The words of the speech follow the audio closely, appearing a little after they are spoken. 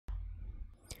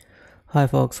Hi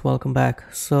folks, welcome back.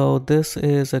 So this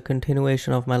is a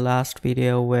continuation of my last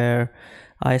video where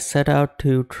I set out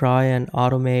to try and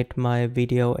automate my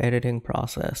video editing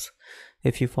process.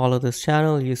 If you follow this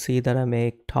channel, you see that I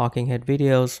make talking head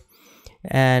videos,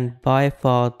 and by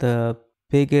far the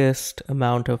biggest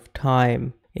amount of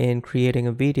time in creating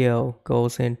a video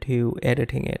goes into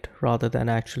editing it rather than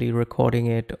actually recording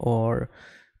it or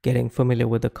getting familiar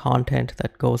with the content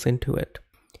that goes into it.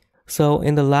 So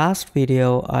in the last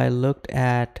video, I looked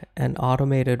at an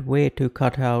automated way to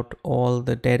cut out all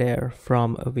the dead air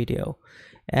from a video.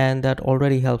 And that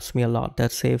already helps me a lot.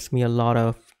 That saves me a lot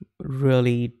of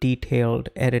really detailed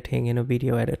editing in a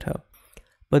video editor.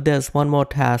 But there's one more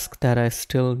task that I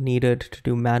still needed to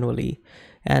do manually,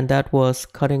 and that was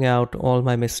cutting out all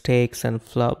my mistakes and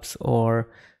flubs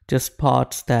or just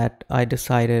parts that I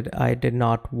decided I did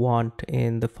not want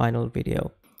in the final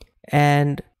video.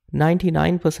 And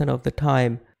 99% of the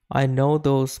time, I know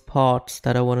those parts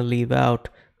that I want to leave out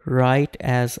right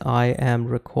as I am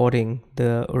recording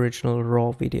the original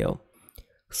raw video.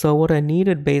 So what I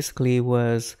needed basically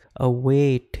was a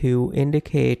way to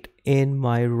indicate in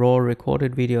my raw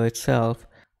recorded video itself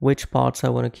which parts I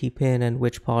want to keep in and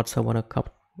which parts I want to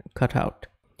cut out.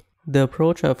 The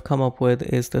approach I've come up with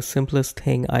is the simplest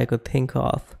thing I could think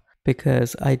of,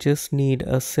 because I just need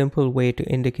a simple way to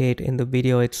indicate in the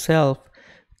video itself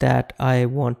that I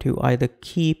want to either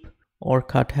keep or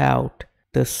cut out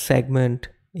the segment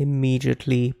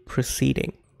immediately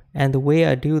preceding. And the way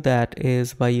I do that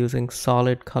is by using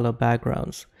solid color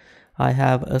backgrounds. I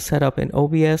have a setup in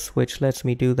OBS which lets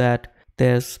me do that.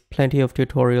 There's plenty of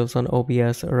tutorials on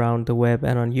OBS around the web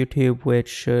and on YouTube which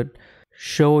should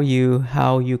show you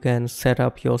how you can set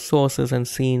up your sources and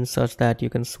scenes such that you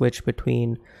can switch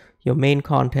between your main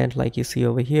content like you see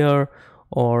over here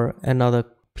or another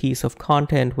piece of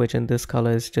content, which in this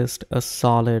color is just a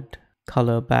solid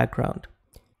color background.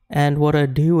 And what I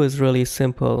do is really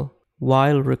simple.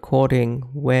 While recording,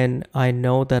 when I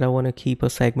know that I want to keep a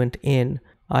segment in,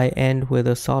 I end with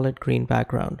a solid green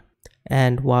background.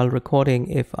 And while recording,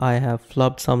 if I have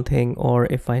flubbed something or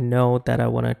if I know that I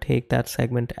want to take that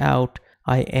segment out,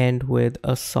 I end with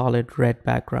a solid red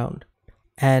background.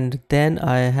 And then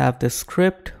I have the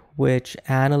script which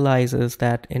analyzes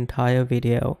that entire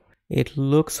video. It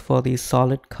looks for these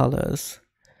solid colors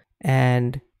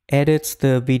and edits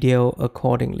the video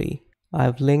accordingly.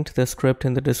 I've linked the script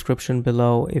in the description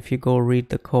below. If you go read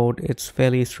the code, it's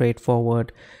fairly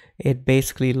straightforward. It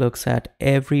basically looks at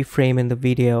every frame in the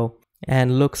video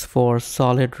and looks for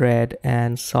solid red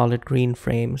and solid green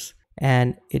frames.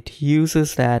 And it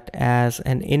uses that as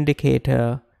an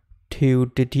indicator to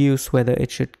deduce whether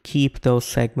it should keep those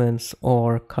segments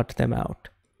or cut them out.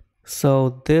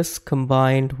 So this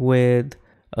combined with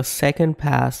a second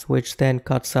pass which then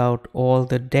cuts out all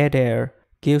the dead air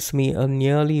gives me a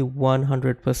nearly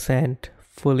 100%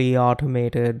 fully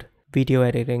automated video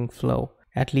editing flow,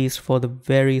 at least for the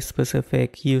very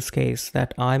specific use case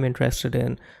that I'm interested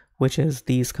in, which is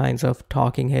these kinds of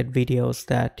talking head videos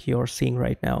that you're seeing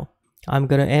right now. I'm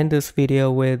going to end this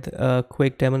video with a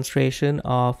quick demonstration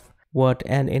of what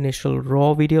an initial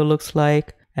raw video looks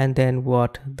like and then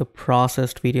what the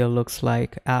processed video looks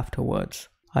like afterwards.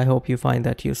 I hope you find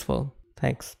that useful.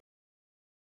 Thanks.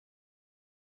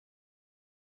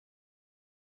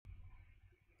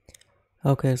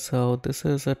 Okay, so this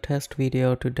is a test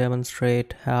video to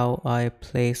demonstrate how I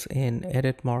place in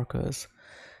edit markers.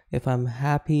 If I'm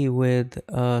happy with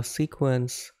a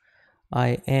sequence,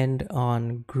 I end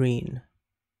on green.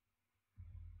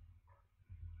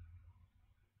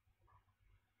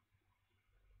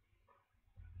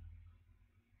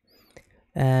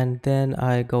 And then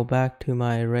I go back to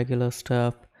my regular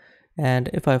stuff, and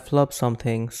if I flub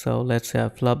something, so let's say I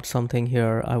flubbed something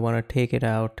here, I want to take it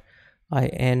out, I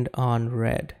end on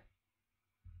red.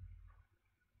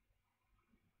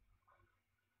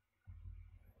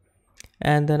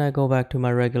 And then I go back to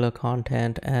my regular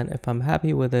content, and if I'm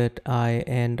happy with it, I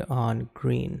end on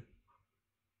green.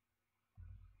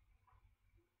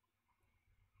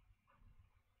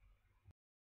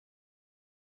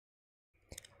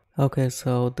 Okay,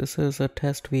 so this is a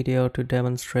test video to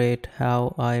demonstrate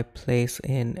how I place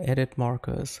in edit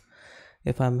markers.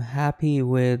 If I'm happy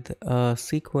with a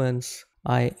sequence,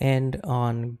 I end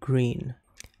on green.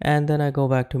 And then I go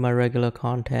back to my regular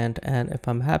content, and if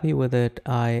I'm happy with it,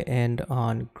 I end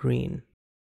on green.